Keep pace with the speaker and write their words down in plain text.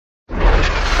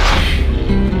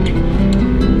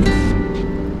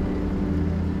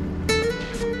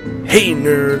Hey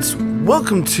nerds,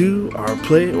 welcome to our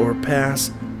Play or Pass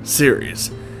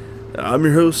series. I'm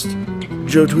your host,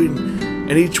 Joe Tweeden,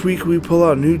 and each week we pull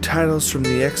out new titles from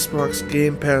the Xbox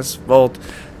Game Pass vault,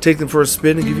 take them for a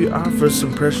spin, and give you our first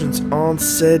impressions on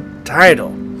said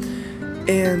title.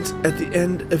 And at the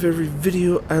end of every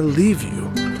video, I leave you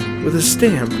with a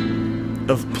stamp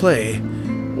of Play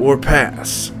or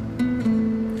Pass.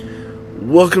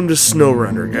 Welcome to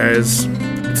SnowRunner, guys.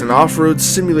 It's an off-road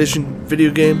simulation video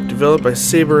game developed by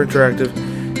Saber Interactive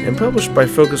and published by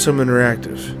Focus Home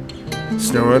Interactive.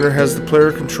 SnowRunner has the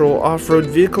player control off-road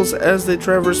vehicles as they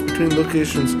traverse between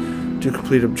locations to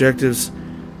complete objectives.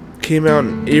 Came out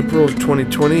in April of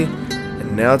 2020,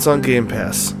 and now it's on Game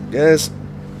Pass. Guys,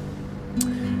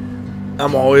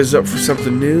 I'm always up for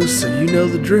something new, so you know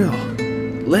the drill.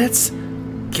 Let's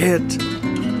get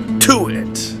to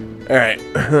it.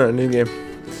 Alright, new game.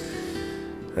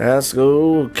 Let's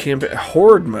go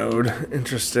horde mode.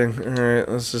 Interesting. Alright,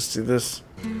 let's just do this.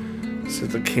 See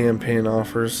what the campaign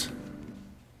offers.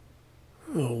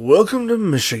 Welcome to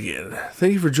Michigan.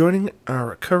 Thank you for joining our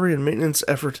recovery and maintenance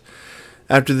effort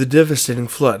after the devastating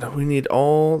flood. We need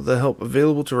all the help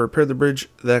available to repair the bridge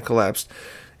that collapsed.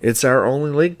 It's our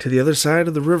only link to the other side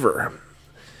of the river.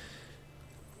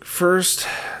 First,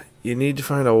 you need to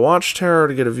find a watchtower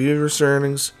to get a view of your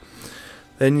surroundings.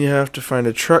 Then you have to find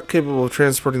a truck capable of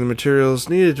transporting the materials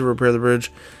needed to repair the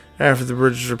bridge. After the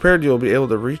bridge is repaired, you'll be able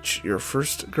to reach your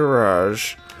first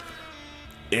garage.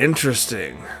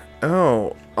 Interesting.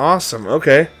 Oh, awesome.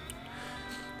 Okay.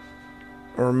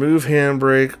 Remove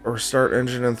handbrake or start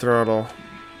engine and throttle.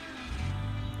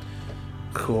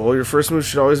 Cool. Your first move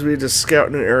should always be to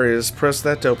scout new areas. Press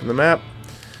that to open the map.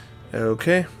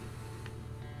 Okay.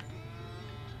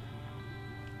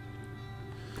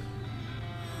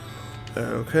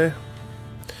 Okay.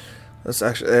 Let's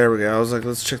actually, there we go. I was like,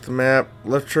 let's check the map.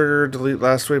 Left trigger, delete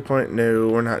last waypoint. No,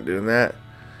 we're not doing that.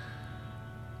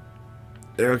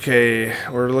 Okay,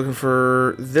 we're looking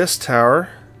for this tower.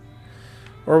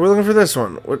 Or are we looking for this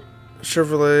one? What?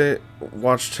 Chevrolet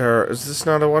watchtower. Is this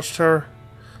not a watchtower?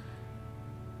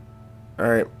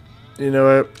 Alright. You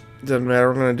know what? Doesn't matter.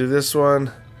 We're going to do this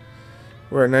one.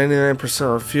 We're at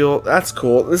 99% of fuel. That's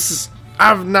cool. This is,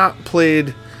 I've not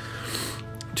played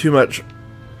too much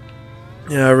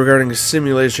regarding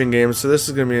simulation games, so this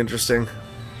is going to be interesting.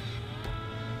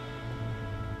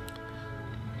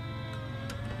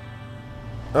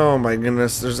 Oh my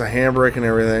goodness, there's a handbrake and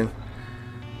everything.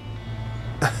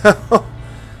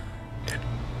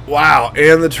 Wow,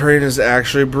 and the terrain is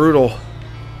actually brutal.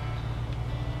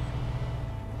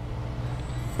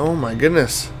 Oh my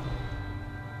goodness.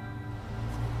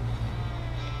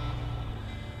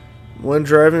 When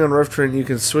driving on rough terrain, you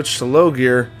can switch to low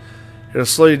gear. It'll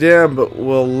slow you down, but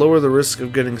will lower the risk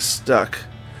of getting stuck.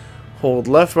 Hold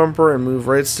left bumper and move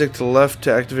right stick to the left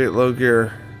to activate low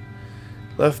gear.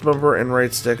 Left bumper and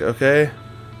right stick, okay?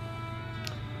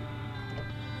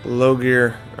 Low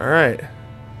gear, alright.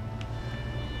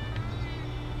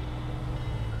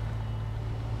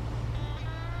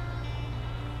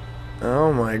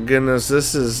 Oh my goodness,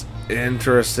 this is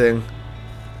interesting.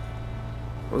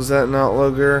 Was that not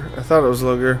low gear? I thought it was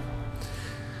low gear.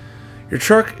 Your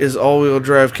truck is all-wheel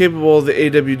drive capable. The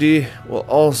AWD will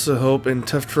also help in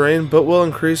tough terrain, but will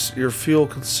increase your fuel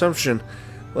consumption.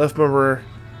 Left bumper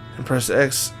and press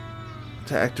X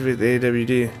to activate the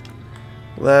AWD.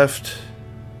 Left.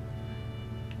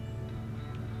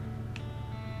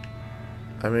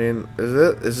 I mean,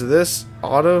 is this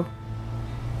auto?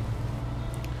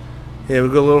 Yeah, we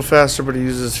go a little faster, but it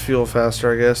uses fuel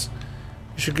faster, I guess.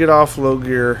 You should get off low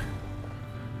gear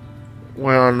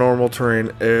when on normal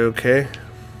terrain. Okay.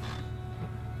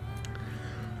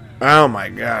 Oh my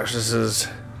gosh, this is...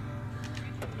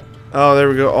 Oh, there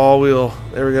we go. All wheel.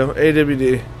 There we go.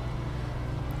 AWD.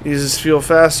 Uses fuel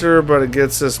faster, but it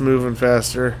gets us moving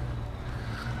faster.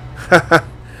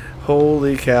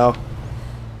 Holy cow.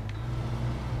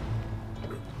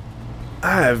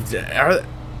 I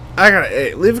gotta...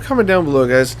 Hey, leave a comment down below,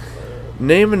 guys.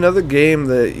 Name another game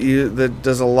that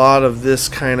does a lot of this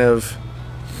kind of,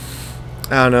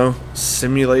 I don't know,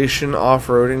 simulation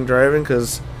off-roading driving,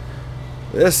 because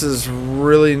this is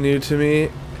really new to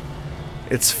me.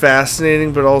 It's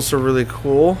fascinating, but also really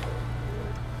cool.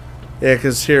 Yeah,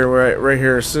 because here, right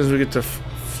here, as soon as we get to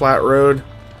flat road,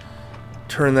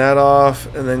 turn that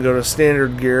off, and then go to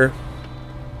standard gear.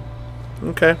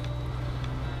 Okay.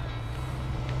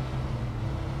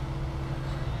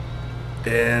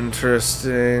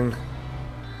 Interesting.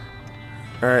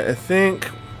 Alright, I think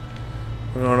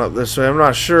we're going up this way. I'm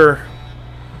not sure.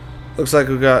 Looks like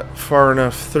we got far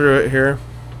enough through it here.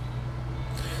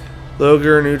 Low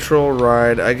gear, neutral,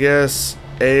 ride. I guess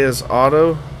A is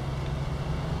auto.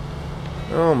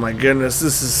 Oh my goodness,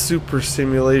 this is super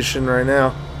simulation right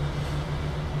now.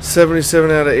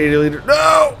 77 out of 80 liters.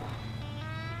 No!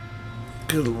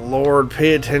 Good lord,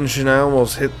 pay attention. I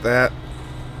almost hit that.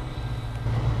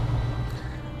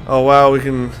 Oh wow, we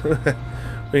can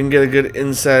we can get a good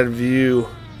inside view.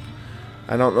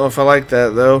 I don't know if I like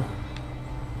that though.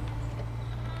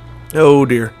 Oh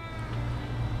dear.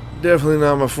 Definitely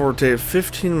not my forte.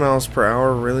 15 miles per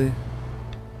hour, really?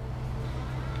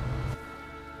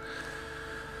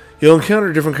 You'll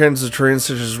encounter different kinds of terrain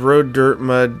such as road, dirt,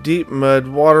 mud, deep mud,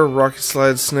 water, rocky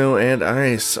slides, snow, and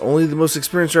ice. Only the most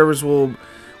experienced drivers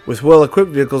with well-equipped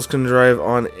vehicles can drive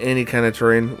on any kind of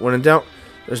terrain. When in doubt,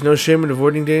 there's no shame in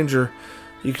avoiding danger.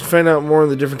 You can find out more on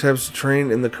the different types of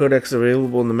terrain in the codex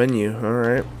available in the menu.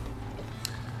 Alright.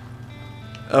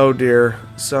 Oh dear.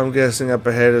 So I'm guessing up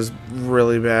ahead is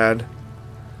really bad.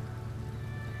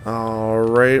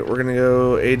 Alright, we're gonna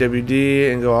go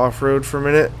AWD and go off-road for a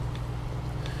minute,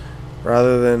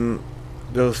 rather than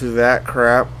go through that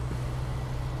crap.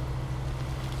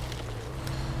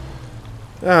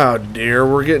 Oh dear,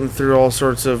 we're getting through all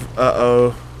sorts of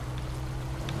uh-oh.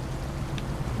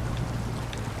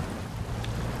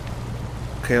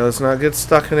 Okay, let's not get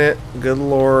stuck in it. Good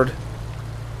lord.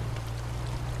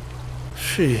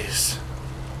 Jeez.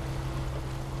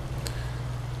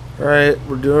 Alright,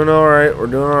 we're doing alright. We're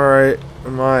doing alright.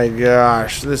 My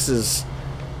gosh, this is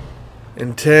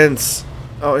intense.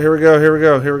 Oh, here we go, here we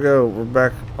go, here we go. We're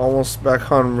back, almost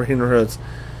back on main roads.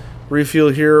 Refuel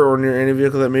here or near any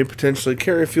vehicle that may potentially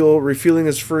carry fuel. Refueling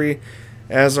is free,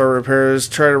 as are repairs.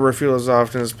 Try to refuel as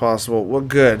often as possible. Well,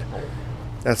 good.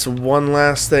 That's one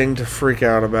last thing to freak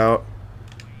out about.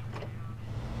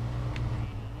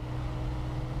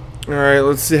 Alright,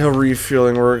 let's see how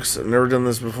refueling works. I've never done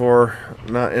this before.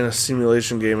 Not in a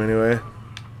simulation game, anyway.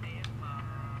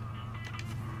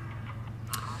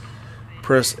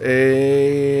 Press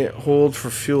A, hold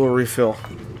for fuel refill.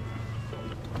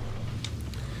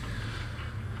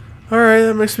 Alright,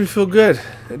 that makes me feel good.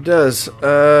 It does.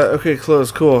 Okay,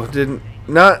 close, cool.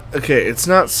 Okay, it's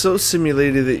not so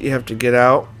simulated that you have to get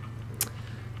out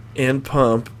and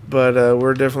pump, but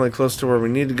we're definitely close to where we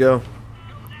need to go.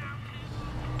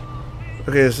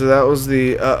 Okay, so that was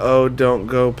the uh-oh, don't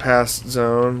go past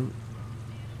zone.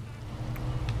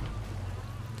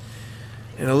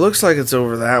 And it looks like it's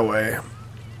over that way.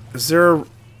 Is there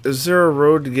a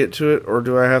road to get to it, or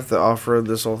do I have to off-road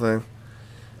this whole thing?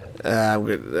 I'm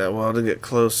good. Well, to get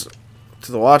close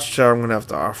to the watchtower, I'm going to have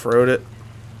to off-road it.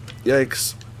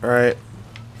 Yikes. Alright.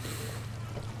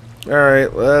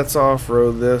 Alright, let's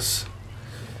off-road this.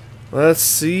 Let's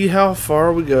see how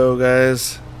far we go,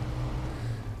 guys.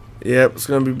 Yep, it's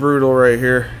going to be brutal right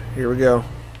here. Here we go.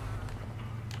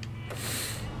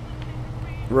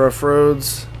 Rough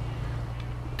roads.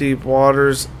 Deep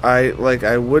waters. I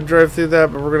would drive through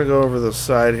that, but we're going to go over the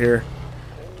side here,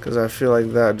 because I feel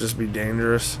like that would just be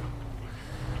dangerous.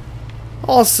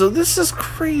 Also, this is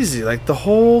crazy. Like, the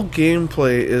whole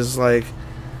gameplay is, like,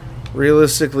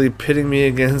 realistically pitting me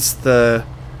against the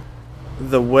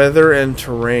weather and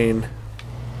terrain.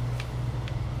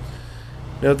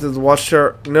 Note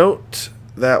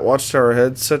that watchtower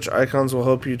ahead. Such icons will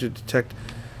help you to detect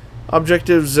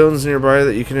objective zones nearby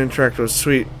that you can interact with.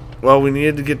 Sweet. Well, we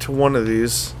needed to get to one of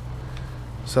these,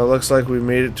 so it looks like we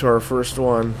made it to our first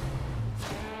one.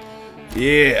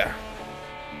 Yeah.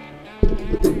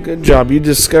 Good job. You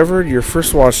discovered your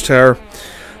first watchtower.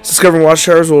 Discovering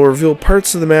watchtowers will reveal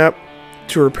parts of the map.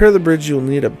 To repair the bridge, you'll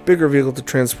need a bigger vehicle to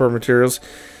transport materials.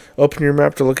 Open your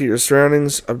map to look at your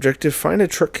surroundings. Objective: find a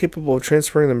truck capable of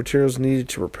transporting the materials needed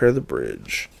to repair the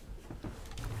bridge.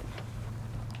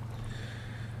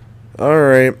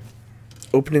 Alright.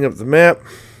 Opening up the map.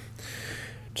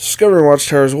 Discovering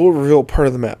watchtowers will reveal part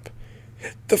of the map.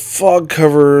 The fog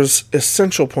covers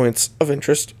essential points of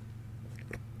interest,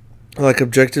 like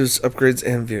objectives, upgrades,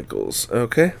 and vehicles.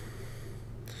 Okay.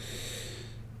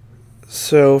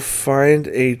 So, find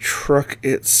a truck,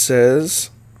 it says.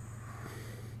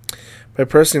 By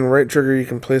pressing the right trigger, you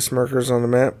can place markers on the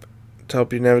map to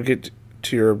help you navigate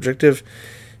to your objective.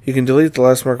 You can delete the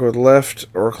last marker with left,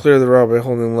 or clear the route by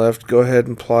holding left. Go ahead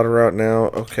and plot a route now.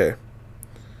 Okay.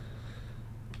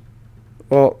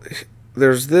 Well,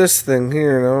 there's this thing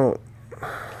here now.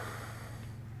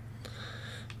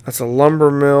 That's a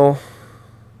lumber mill.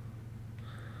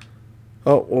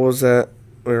 Oh, what was that?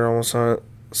 We were almost on it.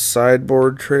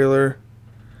 Sideboard trailer.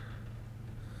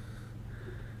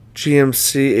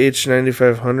 GMC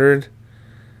H9500.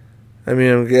 I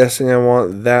mean, I'm guessing I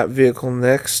want that vehicle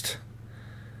next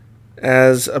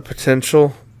as a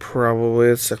potential. Probably.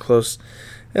 It's a close.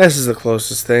 This is the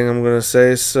closest thing I'm going to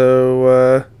say,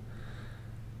 so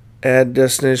add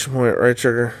destination point, right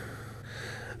trigger.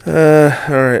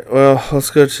 Alright, well, let's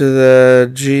go to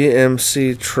the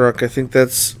GMC truck. I think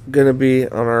that's going to be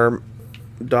on our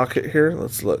docket here.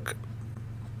 Let's look.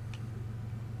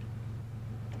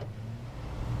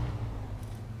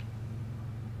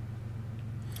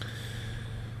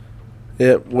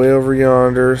 Yep, way over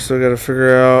yonder, so we got to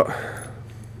figure out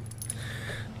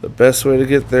the best way to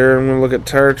get there. I'm going to look at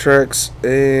tire tracks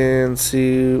and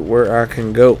see where I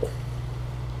can go.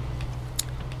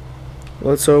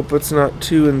 Let's hope it's not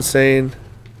too insane.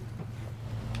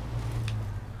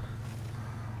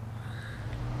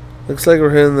 Looks like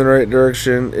we're heading in the right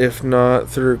direction, if not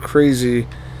through a crazy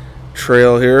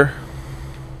trail here.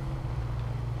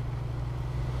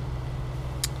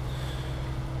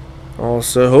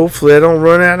 Also, hopefully I don't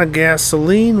run out of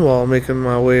gasoline while making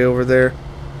my way over there.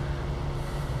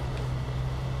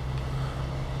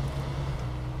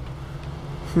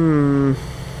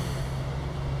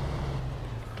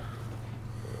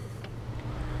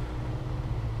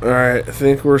 Alright, I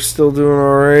think we're still doing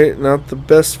alright. Not the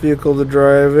best vehicle to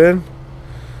drive in,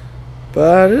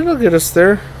 but it'll get us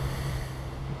there.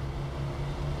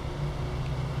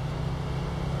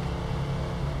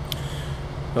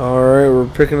 Alright, we're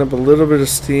picking up a little bit of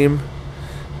steam.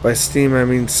 By steam, I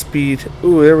mean speed.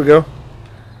 Ooh, there we go.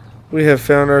 We have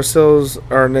found ourselves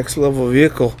our next level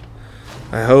vehicle.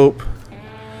 I hope.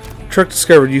 Truck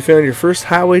discovered. You found your first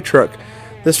highway truck.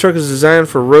 This truck is designed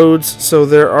for roads, so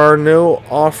there are no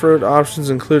off-road options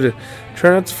included. Try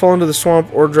not to fall into the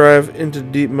swamp or drive into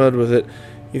deep mud with it.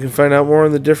 You can find out more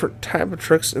on the different type of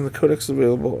trucks in the codex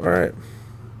available. Alright.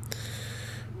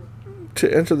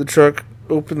 To enter the truck,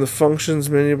 open the functions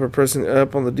menu by pressing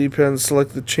up on the D-pad and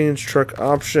select the change truck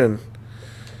option.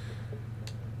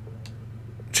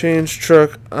 Change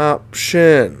truck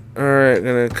option. Alright,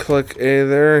 gonna click A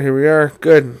there. Here we are.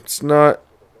 Good. It's not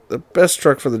the best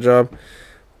truck for the job,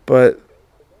 but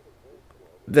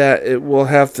that it will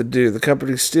have to do. The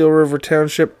company Steel River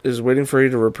Township is waiting for you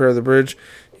to repair the bridge.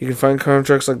 You can find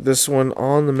contracts like this one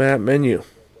on the map menu.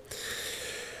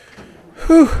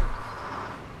 Whew.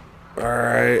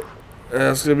 Alright.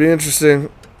 That's going to be interesting.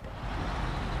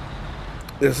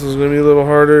 This is going to be a little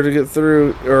harder to get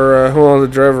through, or to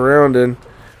drive around in.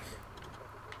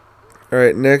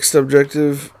 Alright, next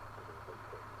objective.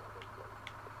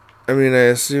 I mean, I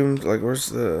assumed, like, where's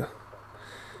the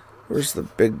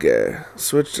big guy?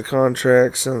 Switch to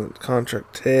contracts and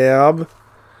contract tab.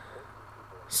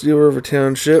 Steel River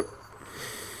Township.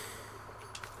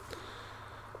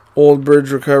 Old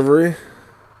bridge recovery.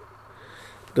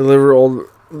 Deliver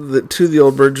to the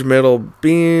old bridge metal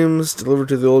beams. Deliver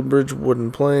to the old bridge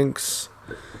wooden planks.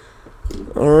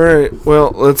 Alright,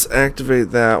 well, let's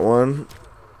activate that one.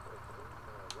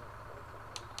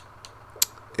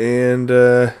 And,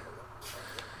 alright.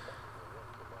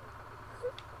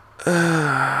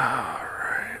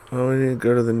 Well, we need to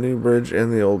go to the new bridge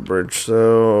and the old bridge,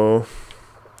 so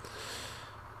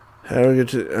how do we get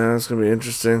to, that's going to be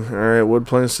interesting. Alright, wood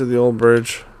planks to the old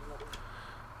bridge.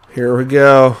 Here we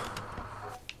go.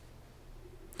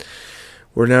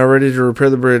 We're now ready to repair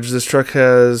the bridge. This truck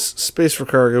has space for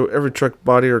cargo. Every truck,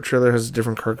 body, or trailer has a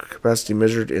different cargo capacity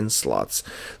measured in slots.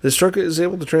 This truck is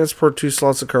able to transport 2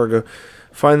 slots of cargo.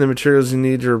 Find the materials you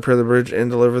need to repair the bridge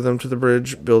and deliver them to the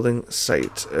bridge building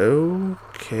site.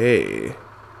 Okay.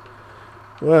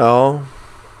 Well,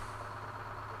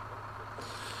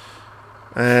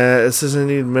 it says I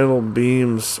need metal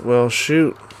beams. Well,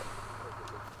 shoot.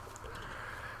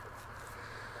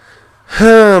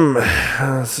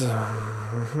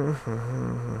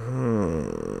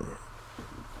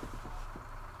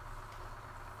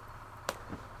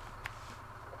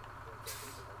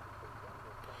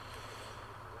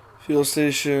 Fuel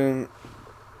station,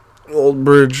 old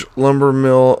bridge, lumber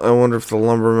mill. I wonder if the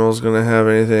lumber mill is going to have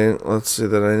anything. Let's see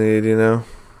that I need, you know.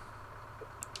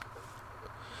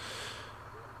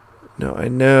 No, I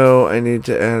know I need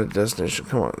to add a destination.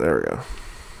 Come on, there we go.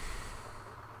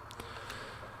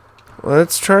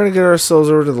 Let's try to get ourselves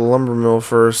over to the lumber mill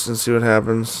first and see what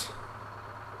happens.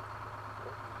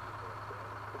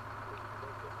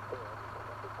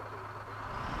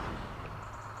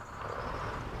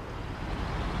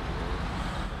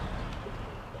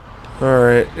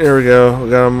 Alright, here we go.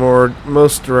 We got a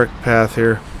most direct path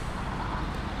here.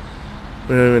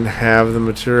 We don't even have the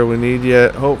material we need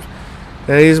yet. And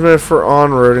he's meant for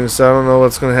on-roading, so I don't know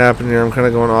what's going to happen here. I'm kind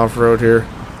of going off-road here.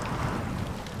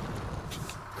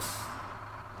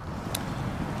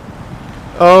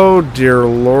 Oh dear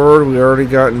lord, we already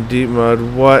got in deep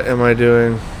mud. What am I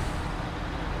doing?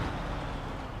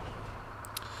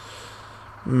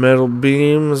 Metal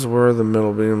beams. Where are the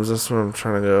metal beams? That's where I'm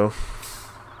trying to go.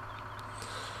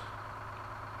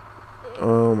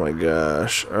 Oh my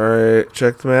gosh. Alright,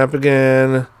 check the map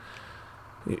again.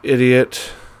 You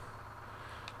idiot.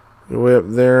 You're way up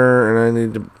there, and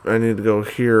I need to go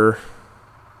here.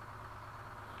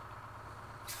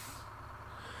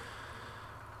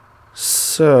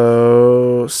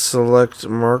 So select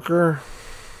marker.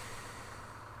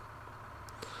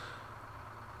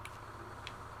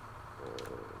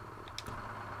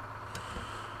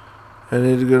 I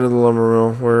need to go to the lumber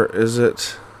mill. Where is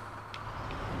it?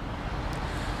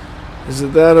 Is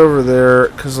it that over there?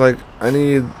 Because, like, I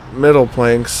need metal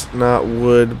planks, not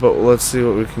wood, but let's see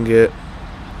what we can get.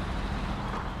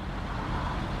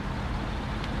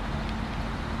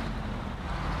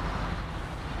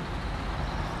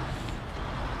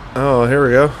 Oh, here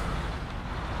we go.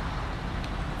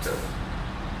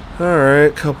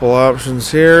 Alright, couple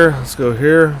options here. Let's go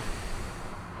here.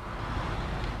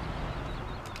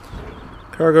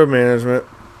 Cargo management.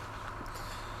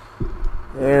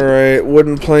 Alright,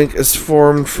 wooden plank is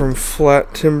formed from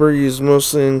flat timber used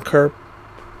mostly in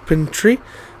carpentry.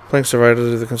 Planks are vital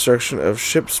to the construction of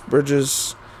ships,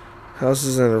 bridges,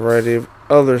 houses, and a variety of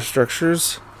other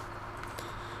structures.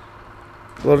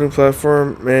 Loading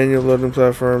platform, manual loading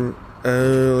platform.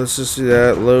 Let's just do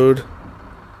that. Load.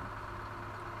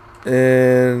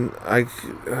 And I.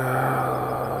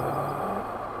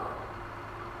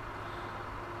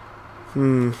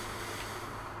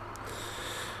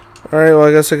 Alright, well,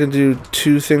 I guess I can do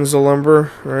 2 things of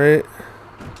lumber, right?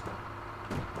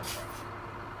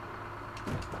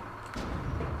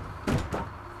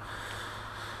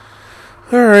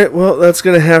 Alright, well, that's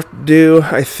going to have to do,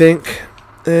 I think.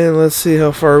 And let's see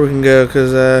how far we can go,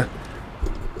 because,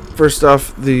 first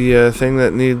off, the thing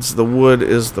that needs the wood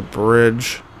is the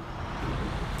bridge.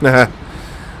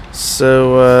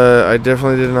 So, I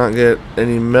definitely did not get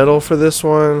any metal for this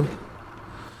one.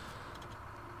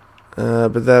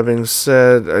 But that being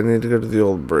said, I need to go to the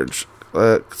old bridge.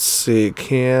 Let's see,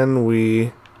 can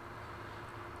we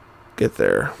get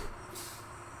there?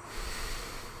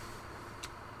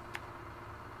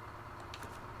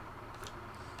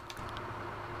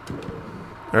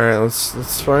 Alright,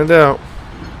 let's find out.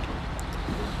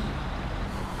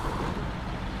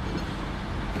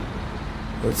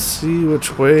 Let's see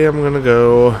which way I'm gonna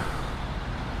go.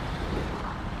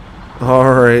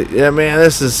 Alright, yeah, man,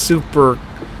 this is super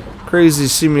crazy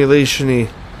simulation-y.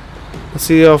 Let's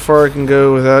see how far I can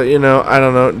go without, you know, I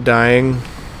don't know, dying.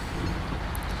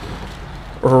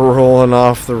 Or rolling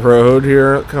off the road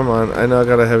here. Come on, I know I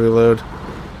got a heavy load.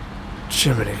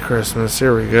 Jiminy Christmas,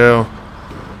 here we go.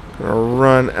 Gonna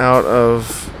run out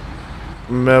of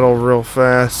metal real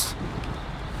fast.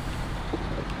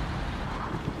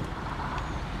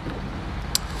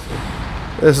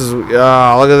 This is, look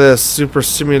at this, super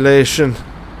simulation.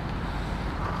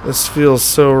 This feels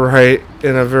so right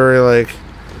in a very, like,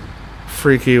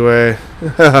 freaky way.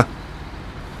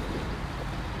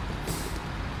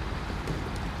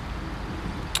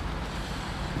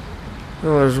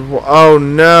 Oh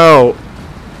no!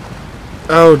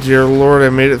 Oh dear Lord, I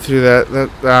made it through that.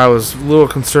 I was a little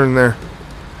concerned there.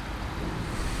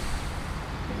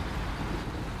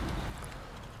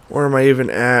 Where am I even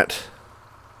at?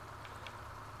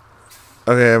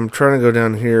 Okay, I'm trying to go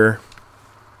down here.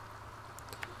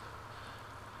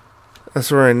 That's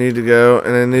where I need to go,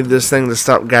 and I need this thing to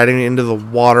stop guiding me into the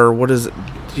water. What is it?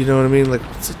 Do you know what I mean? Like,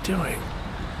 what's it doing?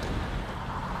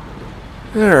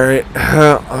 Alright,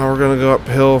 we're gonna go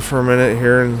uphill for a minute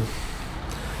here and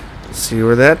see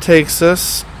where that takes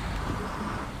us.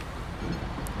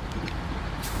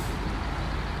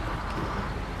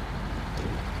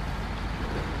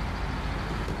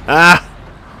 Ah!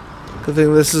 Good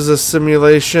thing this is a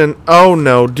simulation. Oh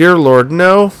no, dear Lord,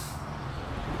 no!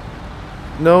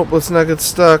 Nope, let's not get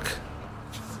stuck.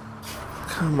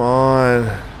 Come on.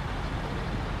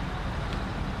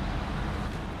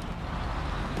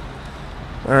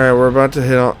 Alright, we're about to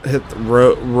hit the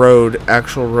road,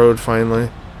 actual road finally.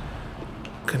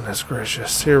 Goodness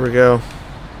gracious, here we go.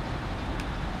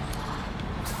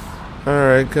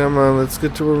 Alright, come on, let's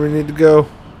get to where we need to go.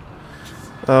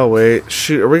 Oh wait,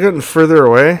 shoot, are we getting further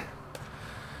away?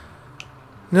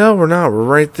 No, we're not, we're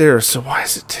right there, so why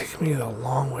is it taking me the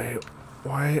long way?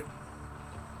 Why?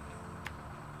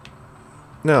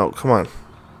 No, come on.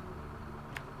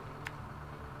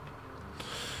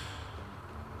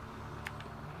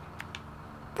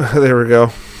 There we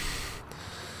go.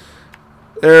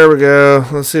 There we go.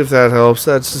 Let's see if that helps.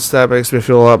 That makes me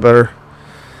feel a lot better.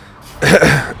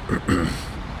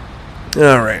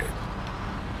 Alright.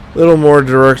 A little more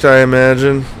direct, I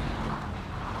imagine.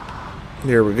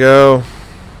 Here we go.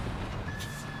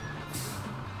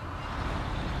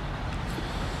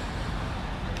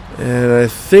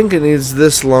 think it needs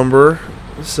this lumber,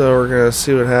 so we're gonna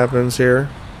see what happens here.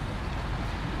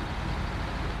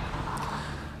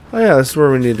 Oh yeah, this is where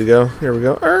we need to go. Here we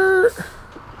go.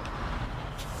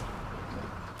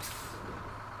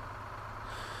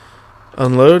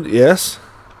 Unload, yes.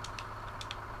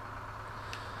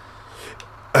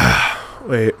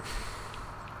 Wait.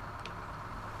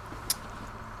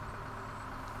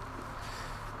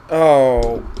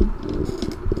 Oh.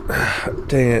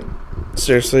 Dang it.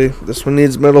 Seriously, this one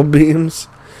needs metal beams.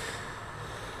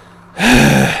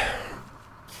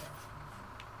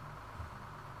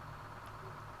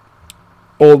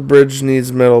 Old bridge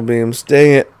needs metal beams.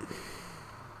 Dang it.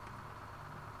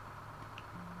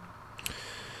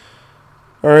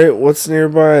 Alright, what's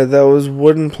nearby? That was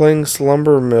wooden planks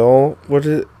lumber mill.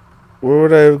 Where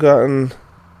would I have gotten?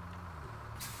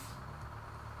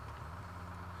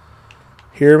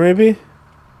 Here maybe?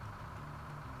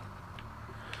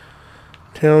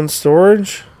 Town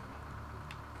storage?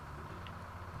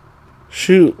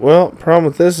 Shoot, well, problem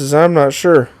with this is I'm not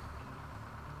sure.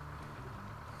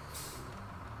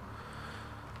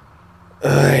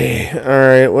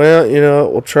 Alright, well, you know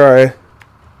what, we'll try.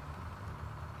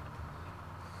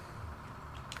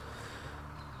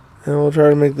 And we'll try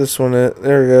to make this one it.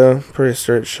 There we go. Pretty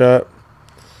straight shot.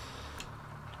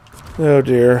 Oh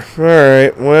dear.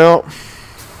 Alright, well.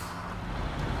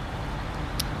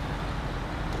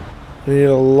 We need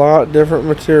a lot different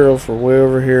material for way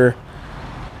over here.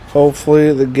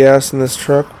 Hopefully the gas in this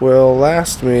truck will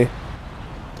last me.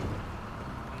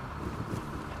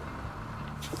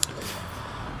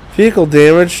 Vehicle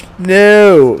damage?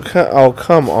 No! Oh,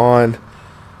 come on.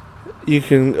 You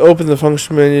can open the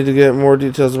function menu to get more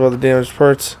details about the damaged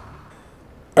parts.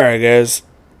 Alright guys,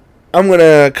 I'm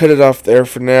gonna cut it off there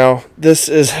for now. This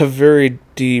is a very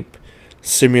deep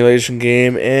simulation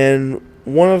game and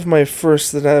one of my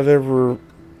first that I've ever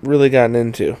really gotten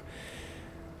into.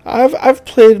 I've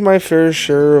played my fair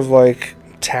share of like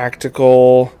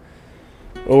tactical,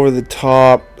 over the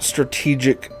top,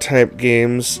 strategic type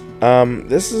games.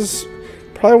 This is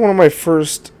probably one of my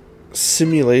first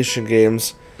simulation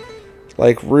games.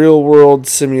 Like real world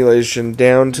simulation,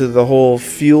 down to the whole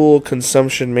fuel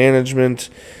consumption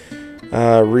management,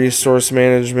 resource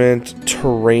management,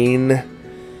 terrain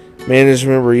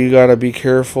management, where you gotta be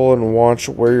careful and watch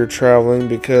where you're traveling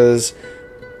because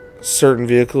certain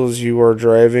vehicles you are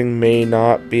driving may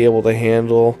not be able to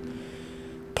handle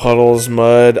puddles,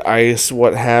 mud, ice,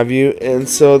 what have you. And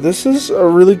so this is a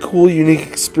really cool, unique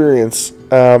experience.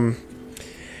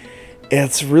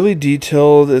 It's really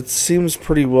detailed. It seems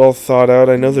pretty well thought out.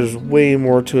 I know there's way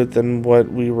more to it than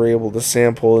what we were able to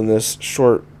sample in this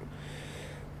short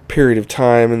period of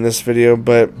time in this video,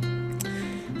 but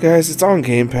guys, it's on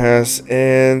Game Pass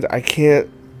and I can't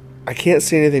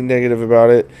say anything negative about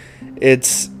it.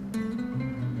 It's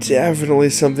definitely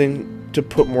something to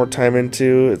put more time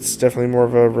into. It's definitely more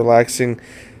of a relaxing,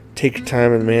 take your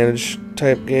time and manage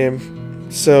type game.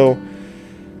 So,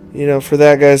 you know, for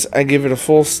that, guys, I give it a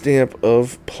full stamp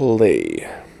of play.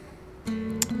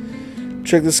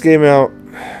 Check this game out,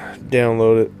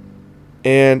 download it,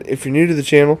 and if you're new to the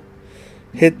channel,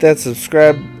 hit that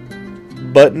subscribe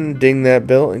button, ding that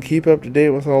bell, and keep up to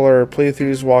date with all our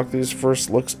playthroughs, walkthroughs, first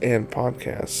looks, and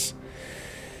podcasts.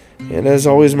 And as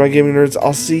always, my gaming nerds,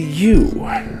 I'll see you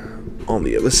on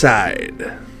the other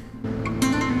side.